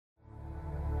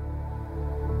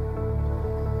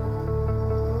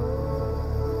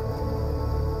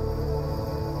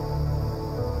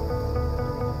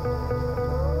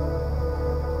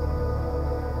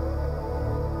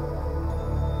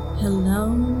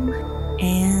Hello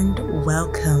and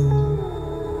welcome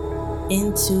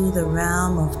into the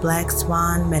realm of Black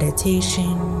Swan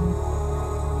Meditation,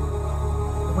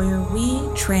 where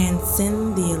we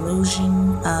transcend the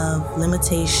illusion of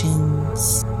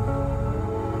limitations.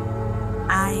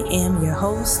 I am your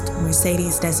host,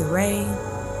 Mercedes Desiree,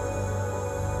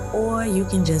 or you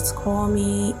can just call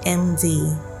me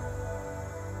MD.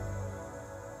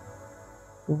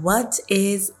 What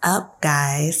is up,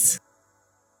 guys?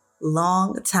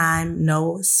 Long time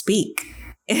no speak.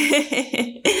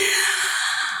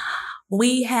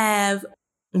 We have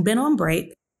been on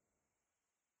break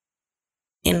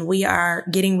and we are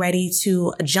getting ready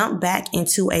to jump back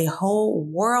into a whole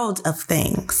world of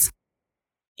things.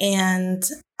 And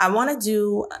I want to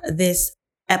do this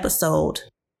episode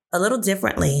a little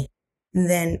differently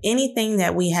than anything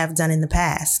that we have done in the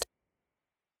past.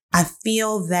 I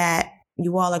feel that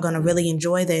you all are going to really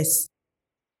enjoy this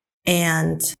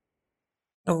and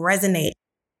resonate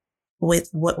with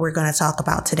what we're going to talk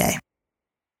about today.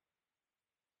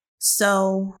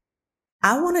 So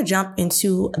I want to jump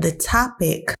into the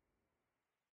topic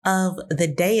of the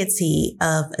deity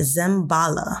of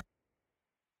Shambhala.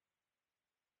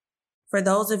 For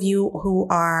those of you who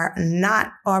are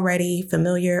not already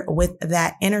familiar with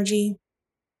that energy,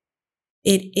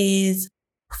 it is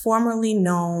formerly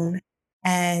known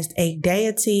as a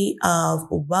deity of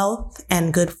wealth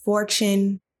and good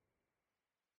fortune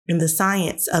in the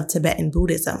science of Tibetan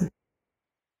Buddhism.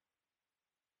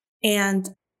 And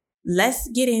let's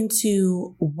get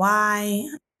into why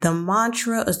the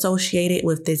mantra associated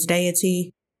with this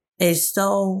deity is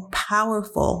so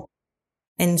powerful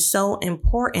and so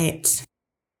important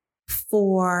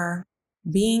for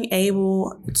being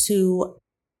able to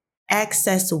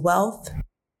access wealth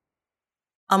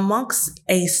amongst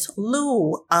a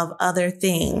slew of other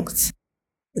things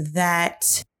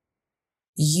that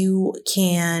you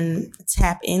can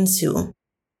tap into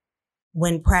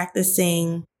when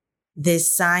practicing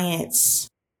this science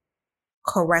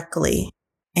correctly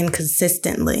and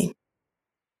consistently.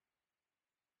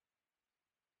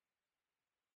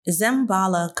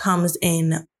 Shambhala comes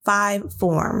in 5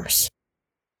 forms.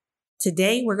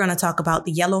 Today, we're going to talk about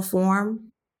the yellow form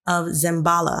of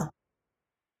Shambhala.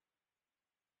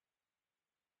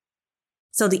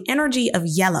 So the energy of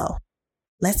yellow.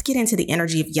 Let's get into the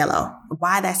energy of yellow,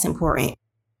 why that's important.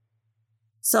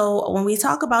 So when we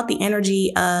talk about the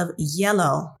energy of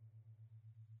yellow,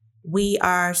 we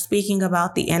are speaking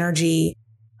about the energy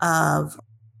of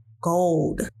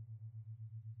gold.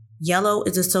 Yellow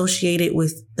is associated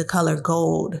with the color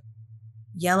gold.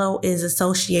 Yellow is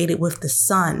associated with the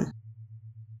sun.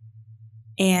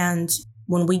 And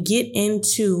when we get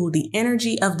into the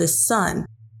energy of the sun,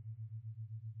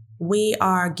 we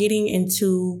are getting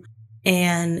into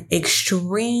an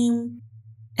extreme,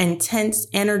 intense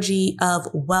energy of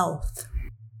wealth.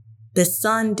 The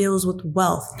sun deals with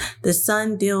wealth. The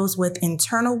sun deals with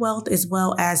internal wealth as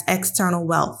well as external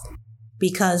wealth,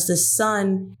 because the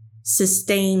sun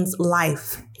sustains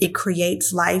life. It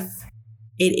creates life.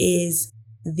 It is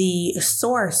the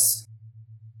source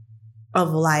of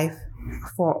life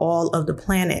for all of the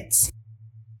planets.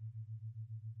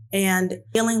 And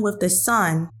dealing with the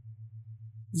sun,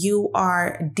 you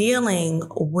are dealing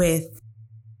with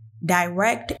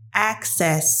direct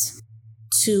access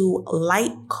to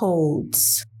light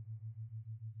codes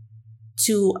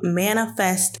to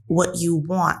manifest what you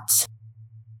want.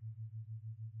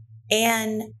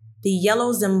 And the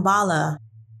yellow Shambhala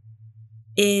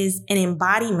is an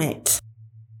embodiment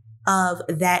of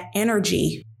that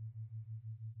energy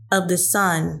of the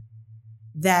sun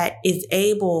that is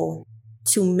able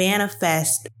to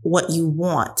manifest what you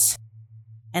want.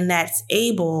 And that's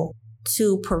able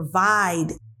to provide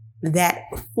that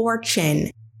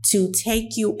fortune to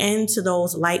take you into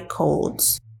those light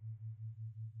codes.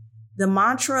 The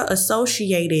mantra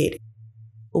associated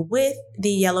with the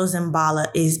yellow Shambhala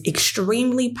is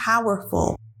extremely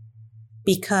powerful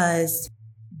because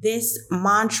this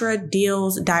mantra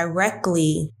deals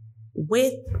directly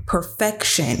with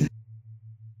perfection.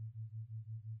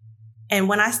 And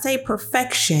when I say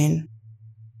perfection,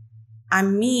 I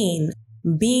mean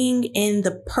being in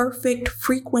the perfect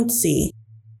frequency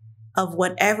of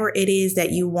whatever it is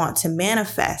that you want to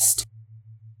manifest.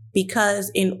 Because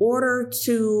in order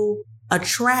to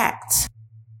attract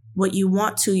what you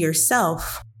want to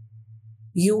yourself,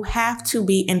 you have to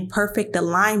be in perfect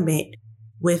alignment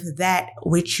with that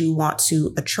which you want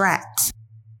to attract,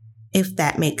 if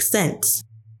that makes sense.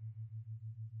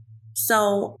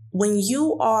 So when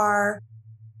you are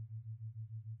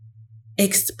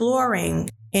exploring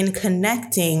and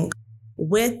connecting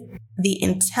with the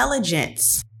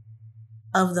intelligence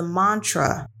of the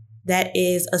mantra that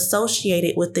is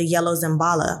associated with the yellow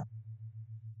Shambhala,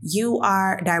 you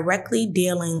are directly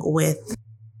dealing with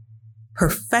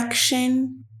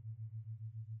perfection,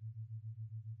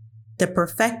 the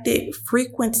perfected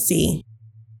frequency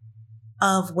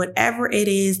of whatever it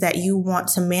is that you want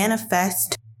to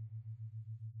manifest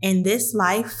in this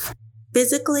life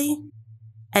physically,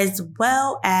 as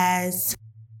well as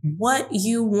what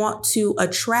you want to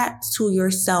attract to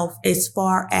yourself as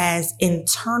far as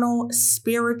internal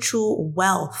spiritual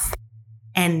wealth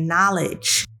and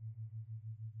knowledge.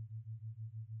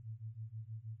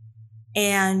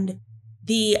 And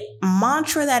the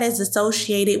mantra that is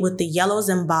associated with the yellow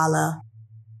Shambhala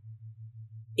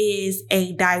is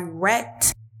a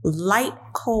direct light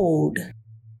code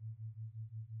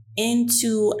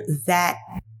into that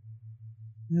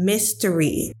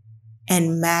mystery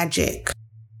and magic.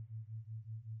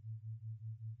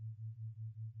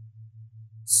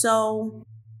 So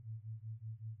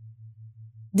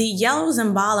the yellow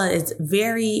Shambhala is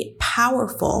very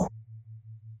powerful.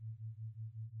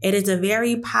 It is a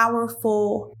very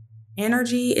powerful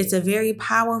energy. It's a very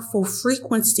powerful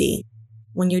frequency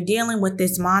when you're dealing with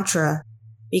this mantra,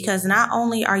 because not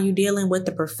only are you dealing with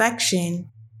the perfection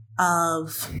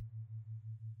of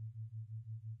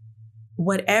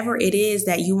whatever it is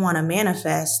that you want to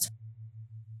manifest,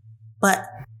 but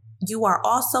you are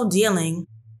also dealing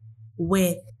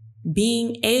with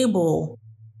being able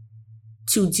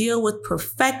to deal with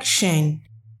perfection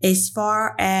as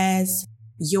far as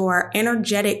your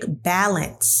energetic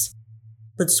balance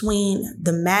between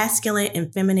the masculine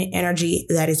and feminine energy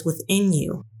that is within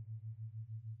you.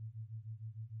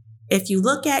 If you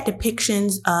look at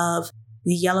depictions of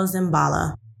the yellow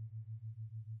Shambhala,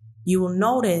 you will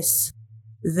notice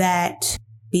that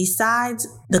besides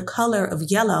the color of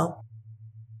yellow,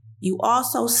 you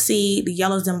also see the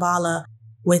yellow Shambhala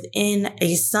within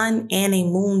a sun and a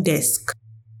moon disk,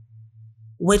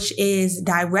 which is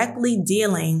directly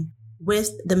dealing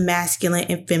with the masculine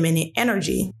and feminine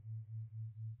energy.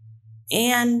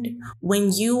 And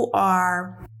when you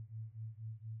are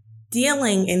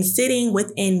dealing and sitting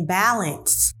within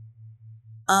balance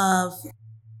of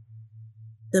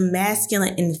the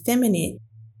masculine and feminine,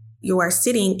 you are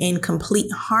sitting in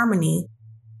complete harmony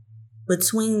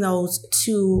between those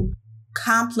two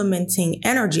complementing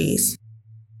energies.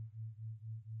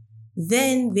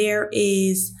 Then there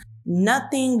is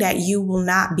nothing that you will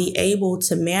not be able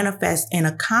to manifest and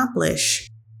accomplish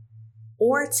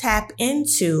or tap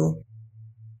into,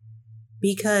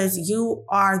 because you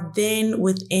are then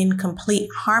within complete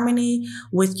harmony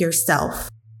with yourself.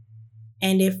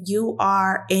 And if you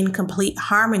are in complete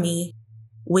harmony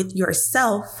with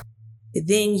yourself,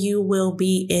 then you will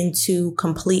be into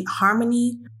complete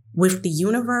harmony with the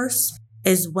universe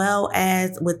as well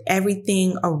as with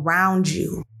everything around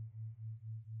you.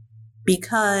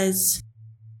 Because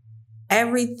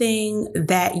everything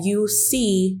that you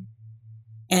see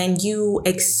and you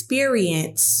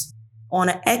experience on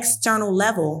an external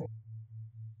level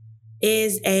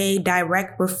is a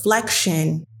direct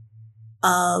reflection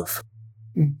of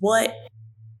what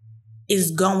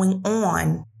is going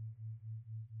on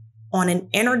an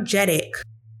energetic,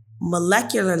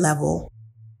 molecular level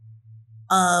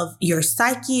of your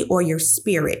psyche or your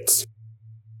spirit.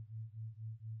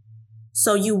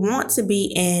 So you want to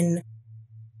be in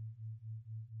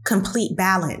complete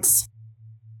balance.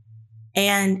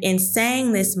 And in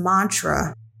saying this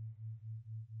mantra,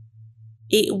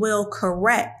 it will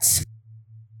correct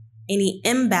any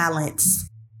imbalance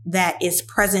that is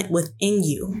present within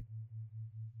you.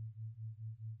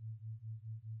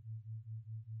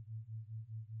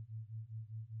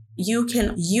 You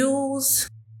can use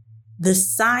the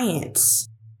science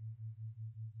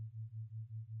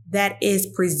that is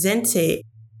presented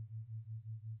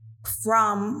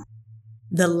from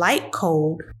the light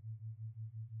code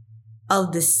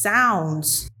of the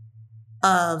sounds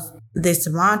of this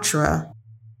mantra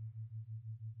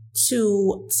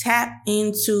to tap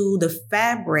into the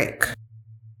fabric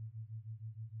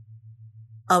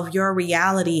of your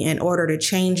reality in order to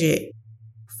change it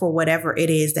for whatever it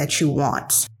is that you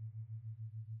want.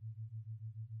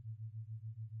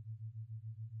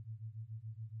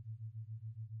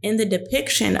 In the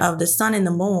depiction of the sun and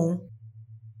the moon,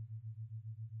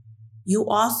 you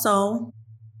also,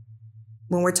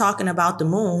 when we're talking about the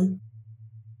moon,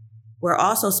 we're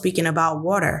also speaking about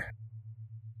water,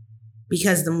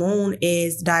 because the moon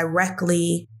is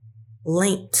directly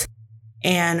linked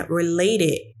and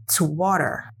related to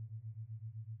water.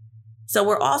 So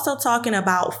we're also talking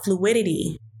about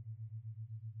fluidity.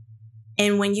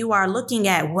 And when you are looking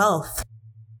at wealth,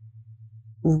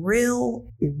 real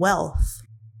wealth,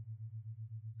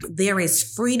 There is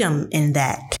freedom in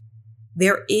that.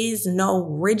 There is no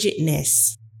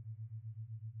rigidness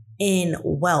in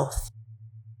wealth.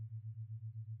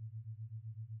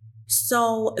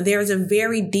 So there's a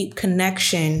very deep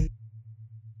connection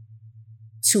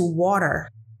to water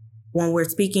when we're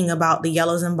speaking about the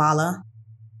yellow Zimbala.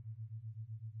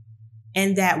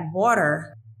 And that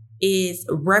water is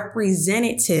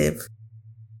representative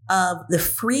of the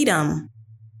freedom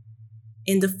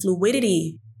and the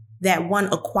fluidity that one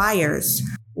acquires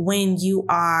when you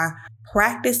are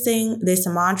practicing this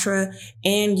mantra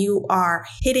and you are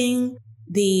hitting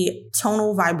the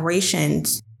tonal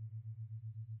vibrations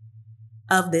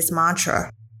of this mantra,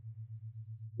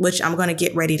 which I'm going to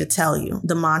get ready to tell you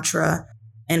the mantra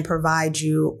and provide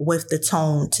you with the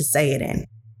tone to say it in.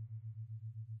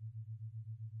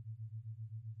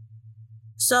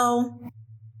 So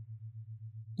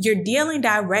you're dealing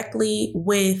directly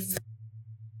with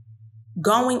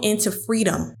going into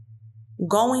freedom,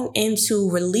 going into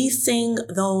releasing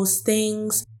those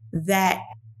things that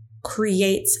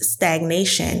creates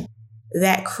stagnation,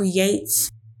 that creates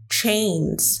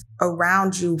chains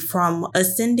around you from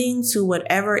ascending to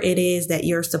whatever it is that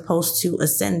you're supposed to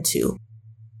ascend to,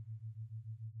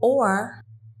 or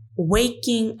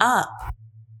waking up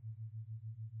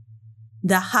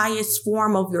the highest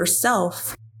form of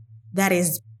yourself that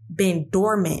has been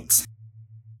dormant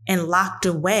and locked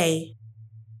away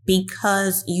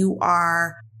because you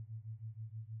are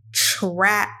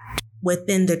trapped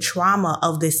within the trauma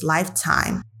of this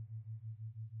lifetime.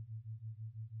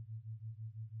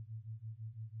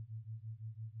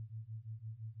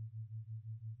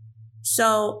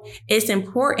 So it's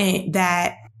important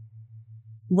that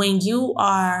when you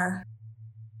are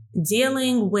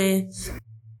dealing with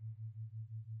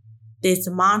this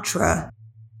mantra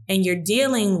and you're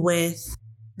dealing with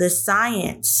the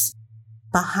science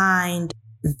behind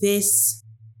this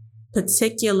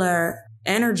particular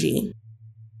energy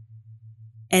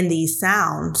and these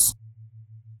sounds,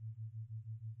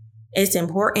 it's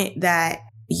important that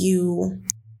you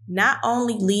not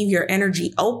only leave your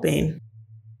energy open,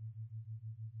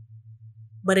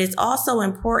 but it's also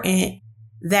important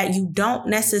that you don't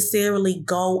necessarily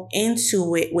go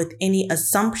into it with any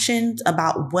assumptions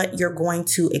about what you're going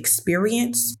to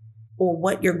experience or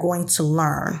what you're going to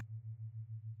learn.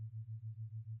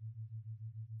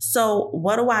 So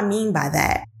what do I mean by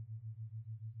that?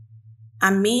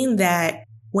 I mean that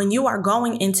when you are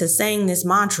going into saying this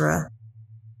mantra,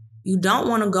 you don't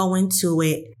want to go into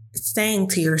it saying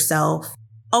to yourself,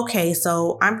 okay,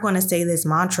 so I'm going to say this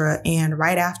mantra and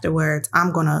right afterwards,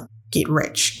 I'm going to get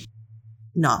rich.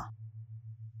 No.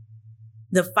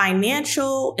 The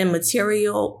financial and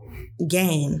material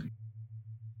gain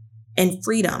and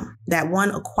freedom that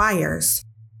one acquires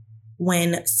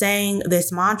when saying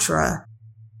this mantra,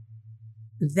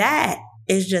 that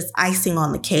is just icing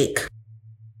on the cake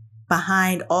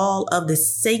behind all of the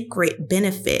sacred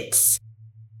benefits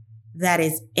that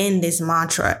is in this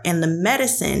mantra and the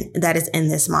medicine that is in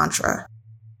this mantra.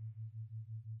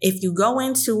 If you go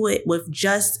into it with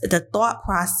just the thought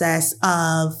process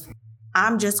of,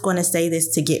 I'm just going to say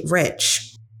this to get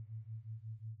rich,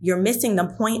 you're missing the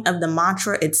point of the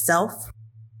mantra itself.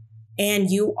 And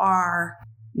you are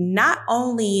not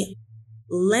only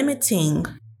limiting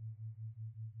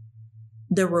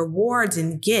the rewards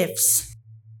and gifts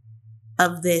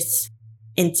of this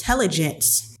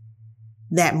intelligence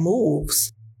that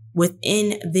moves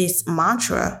within this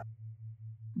mantra,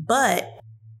 but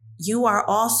you are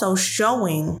also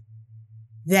showing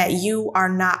that you are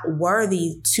not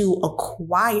worthy to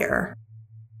acquire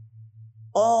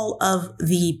all of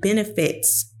the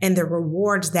benefits and the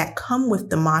rewards that come with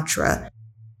the mantra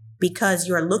because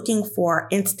you're looking for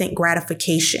instant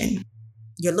gratification.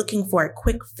 You're looking for a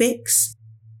quick fix.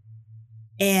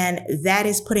 And that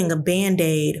is putting a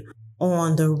Band-Aid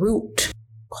on the root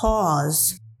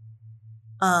cause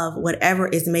of whatever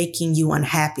is making you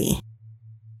unhappy.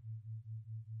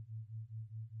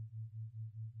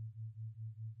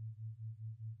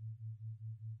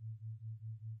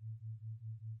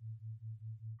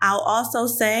 I'll also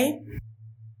say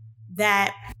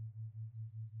that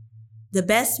the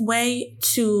best way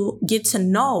to get to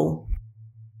know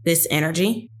this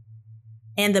energy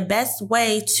and the best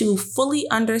way to fully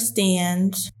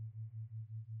understand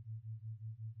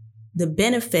the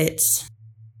benefits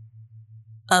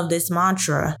of this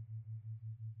mantra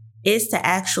is to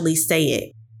actually say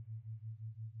it.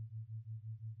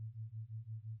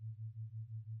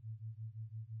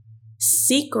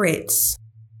 Secrets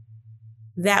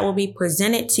that will be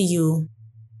presented to you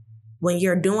when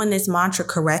you're doing this mantra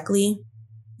correctly,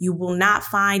 you will not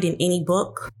find in any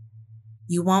book.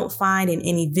 You won't find in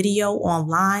any video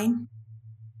online.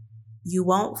 You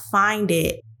won't find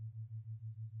it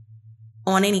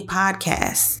on any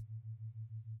podcast.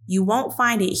 You won't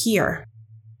find it here,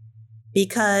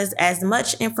 because as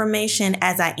much information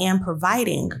as I am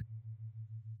providing,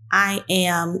 I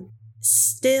am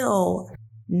still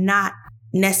not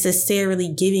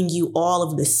necessarily giving you all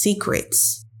of the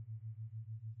secrets,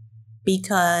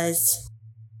 because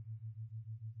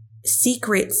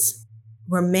secrets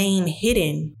remain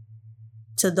hidden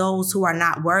to those who are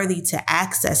not worthy to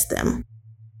access them.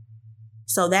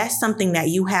 So that's something that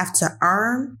you have to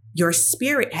earn. Your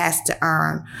spirit has to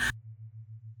earn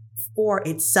for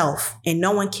itself, and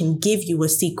no one can give you a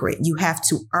secret. You have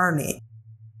to earn it.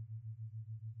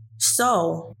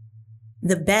 So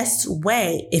the best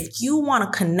way, if you want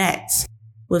to connect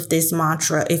with this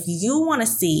mantra, if you want to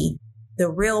see the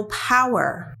real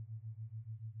power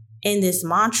in this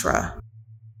mantra,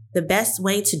 the best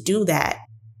way to do that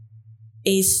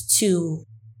is to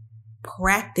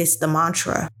practice the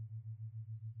mantra,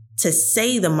 to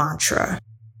say the mantra,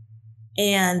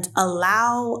 and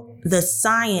allow the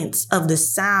science of the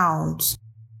sound,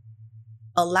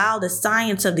 allow the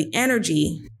science of the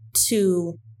energy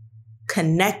to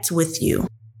connect with you.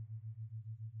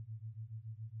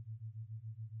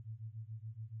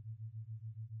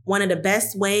 One of the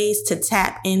best ways to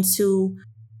tap into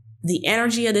the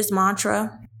energy of this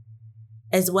mantra,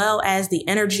 as well as the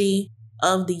energy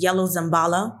of the yellow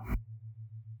Zambala,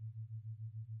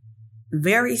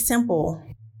 very simple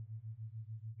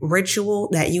ritual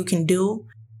that you can do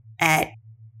at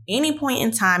any point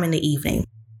in time in the evening.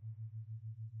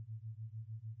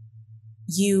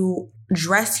 You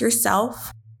dress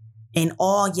yourself in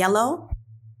all yellow.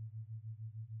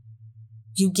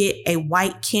 You get a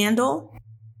white candle.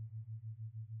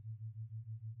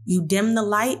 You dim the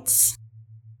lights.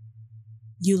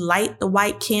 You light the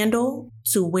white candle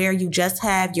to where you just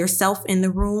have yourself in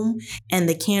the room and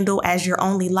the candle as your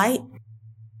only light.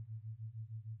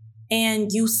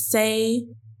 And you say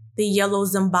the yellow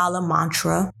Zambala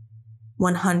mantra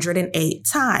 108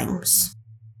 times.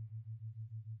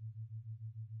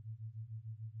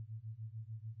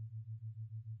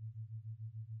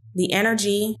 The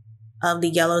energy of the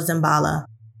yellow Zambala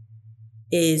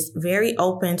is very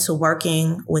open to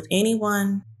working with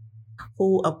anyone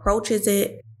who approaches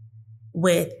it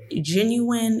with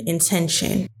genuine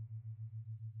intention.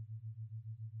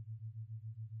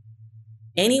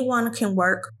 Anyone can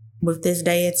work with this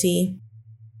deity.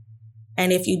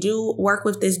 And if you do work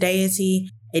with this deity,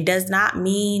 it does not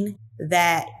mean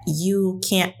that you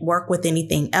can't work with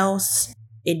anything else.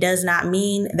 It does not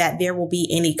mean that there will be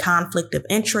any conflict of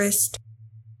interest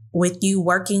with you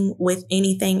working with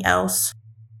anything else.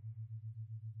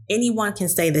 Anyone can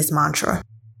say this mantra.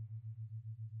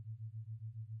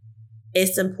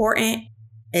 It's important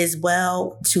as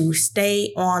well to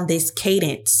stay on this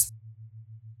cadence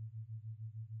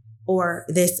or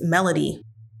this melody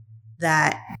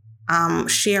that I'm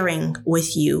sharing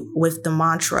with you with the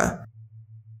mantra,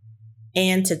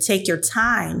 and to take your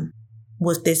time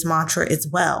with this mantra as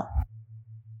well,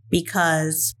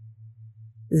 because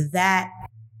that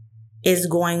is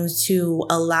going to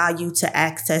allow you to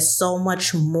access so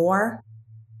much more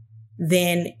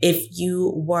than if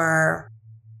you were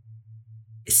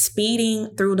speeding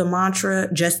through the mantra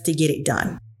just to get it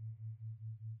done.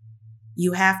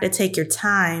 You have to take your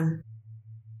time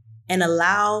and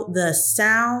allow the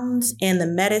sounds and the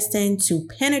medicine to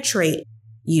penetrate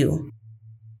you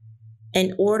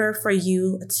in order for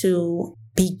you to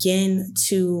begin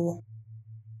to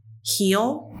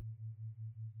heal,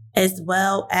 as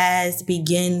well as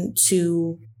begin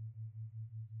to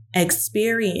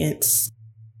experience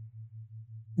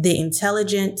the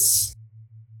intelligence,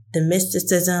 the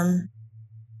mysticism,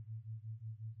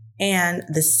 and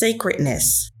the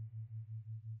sacredness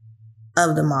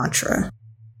of the mantra.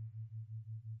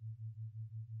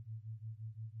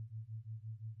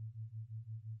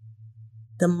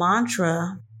 The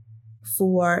mantra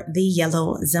for the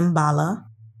yellow Zambala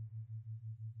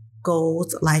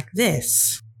goes like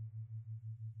this.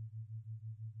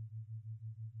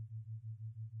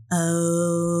 Om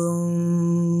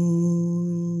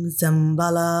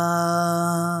Zambala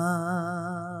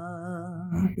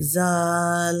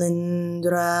Zalindraye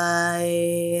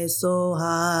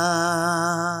Soha.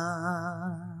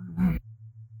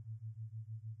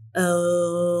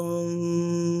 Om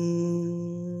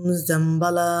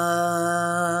Zambala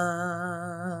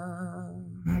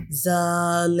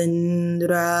Zalindraye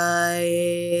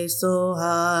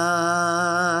Soha.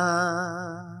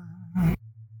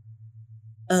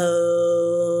 Om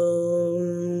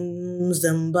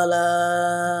Zambala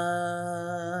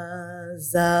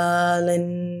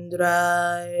Salindraye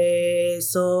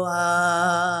Soha.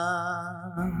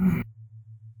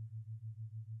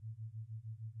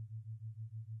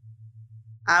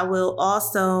 I will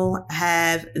also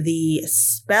have the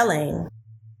spelling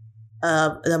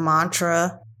of the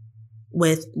mantra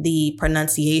with the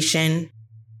pronunciation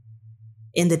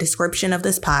in the description of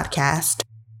this podcast.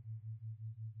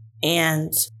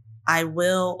 And I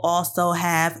will also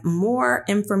have more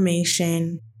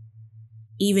information,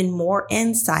 even more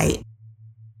insight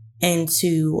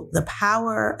into the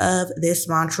power of this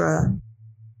mantra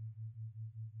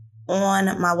on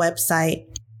my website,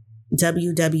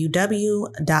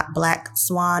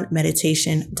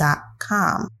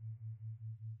 www.blackswanmeditation.com.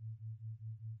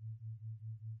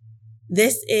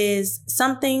 This is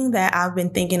something that I've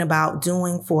been thinking about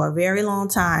doing for a very long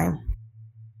time.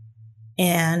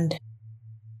 And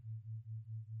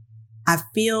I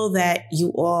feel that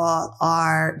you all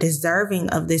are deserving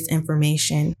of this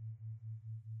information.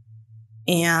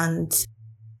 And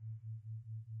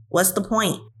what's the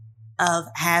point of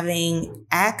having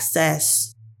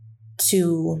access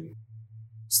to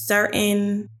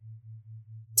certain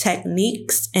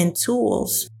techniques and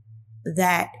tools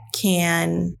that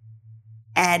can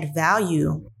add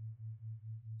value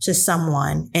to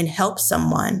someone and help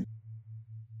someone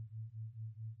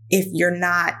if you're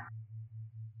not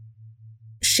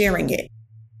sharing it?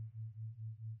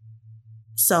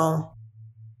 So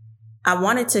I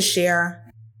wanted to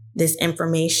share this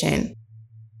information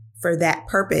for that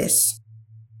purpose.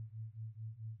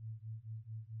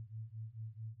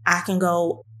 I can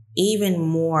go even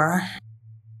more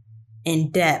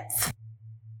in depth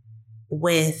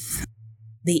with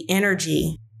the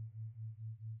energy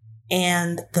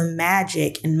and the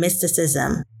magic and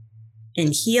mysticism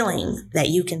and healing that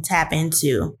you can tap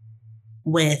into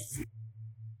with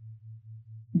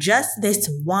just this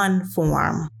one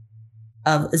form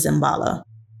of Zimbala.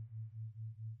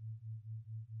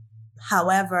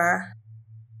 However,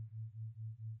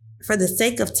 for the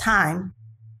sake of time,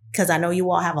 because I know you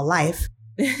all have a life,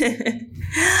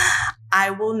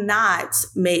 I will not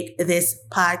make this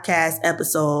podcast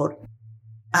episode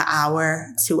an hour,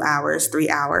 2 hours, 3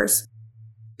 hours,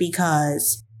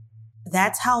 because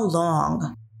that's how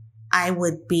long I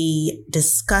would be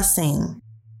discussing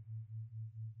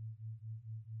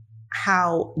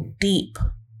how deep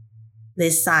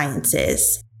this science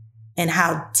is and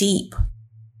how deep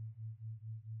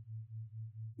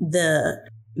the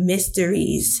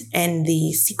mysteries and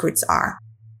the secrets are.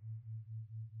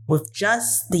 With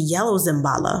just the yellow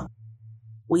Zimbala,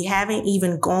 we haven't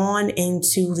even gone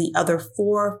into the other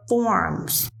 4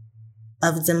 forms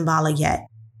of Zimbala yet.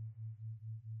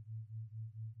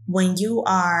 When you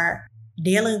are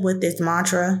dealing with this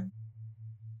mantra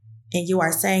and you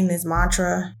are saying this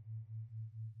mantra,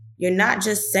 you're not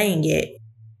just saying it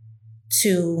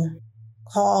to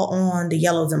call on the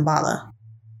yellow Zimbala,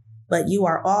 but you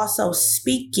are also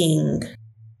speaking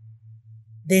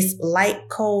this light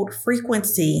code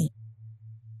frequency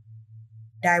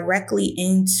directly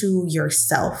into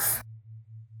yourself.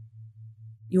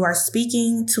 You are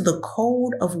speaking to the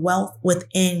code of wealth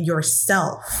within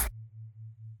yourself.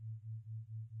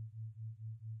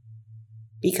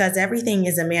 Because everything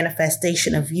is a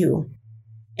manifestation of you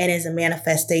and is a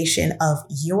manifestation of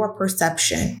your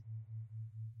perception.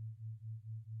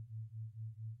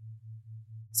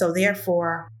 So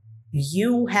therefore,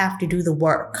 you have to do the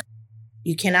work.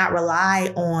 You cannot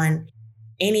rely on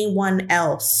anyone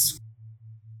else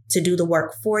to do the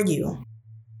work for you.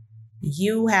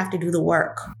 You have to do the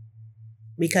work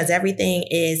because everything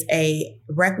is a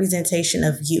representation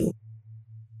of you.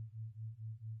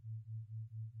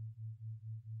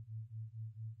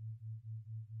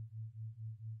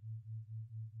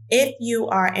 If you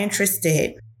are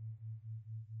interested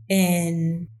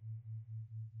in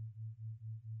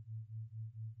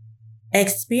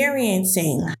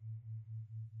experiencing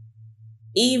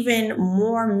even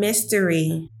more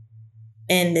mystery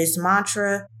in this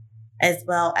mantra, as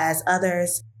well as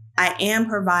others, I am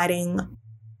providing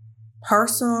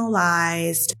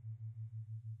personalized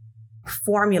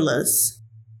formulas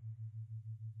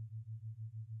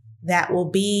that will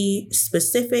be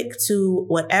specific to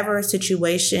whatever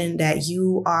situation that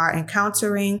you are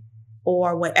encountering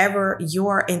or whatever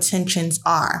your intentions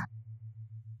are.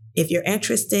 If you're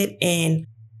interested in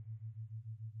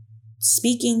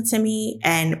speaking to me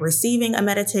and receiving a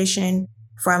meditation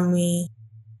from me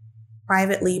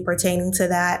privately pertaining to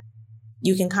that,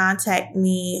 you can contact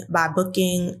me by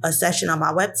booking a session on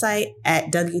my website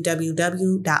at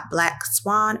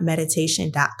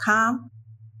www.blackswanmeditation.com,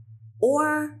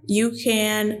 or you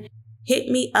can hit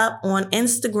me up on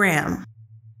Instagram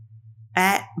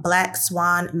at Black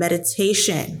Swan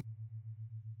Meditation.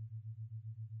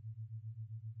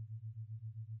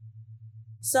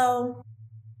 So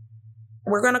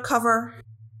we're going to cover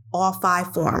all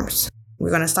 5 forms. We're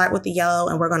going to start with the yellow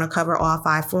and we're going to cover all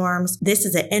 5 forms. This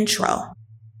is an intro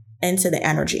into the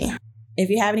energy. If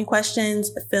you have any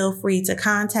questions, feel free to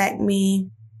contact me.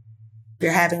 If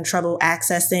you're having trouble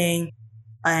accessing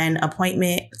an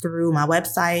appointment through my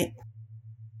website,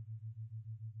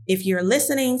 if you're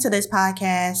listening to this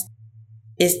podcast,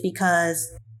 it's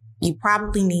because you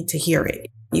probably need to hear it.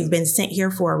 You've been sent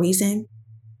here for a reason.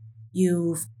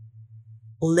 You've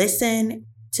listened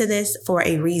to this for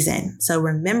a reason. So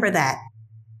remember that.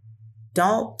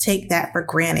 Don't take that for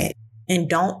granted and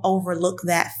don't overlook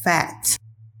that fact.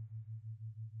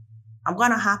 I'm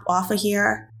going to hop off of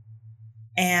here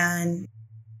and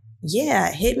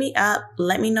hit me up.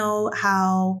 Let me know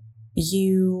how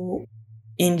you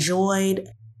enjoyed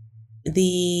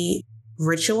the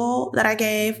ritual that I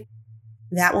gave.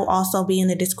 That will also be in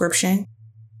the description.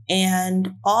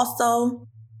 And also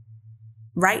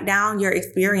write down your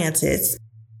experiences.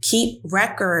 Keep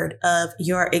record of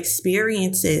your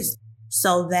experiences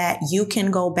so that you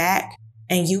can go back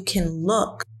and you can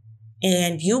look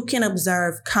and you can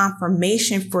observe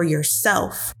confirmation for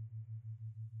yourself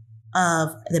of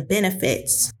the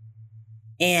benefits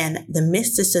and the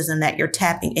mysticism that you're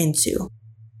tapping into.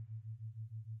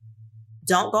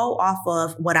 Don't go off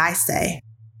of what I say.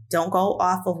 Don't go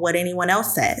off of what anyone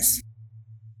else says.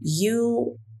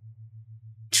 You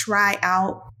try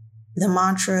out the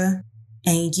mantra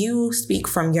and you speak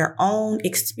from your own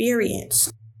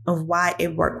experience of why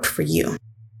it worked for you.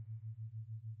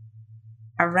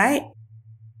 All right.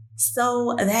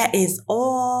 So that is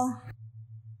all.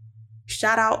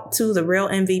 Shout out to the real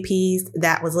MVPs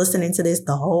that was listening to this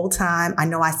the whole time. I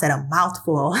know I said a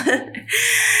mouthful.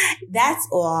 That's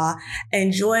all.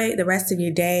 Enjoy the rest of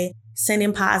your day. Send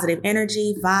in positive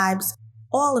energy, vibes,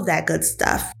 all of that good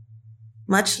stuff.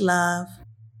 Much love.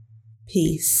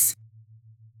 Peace.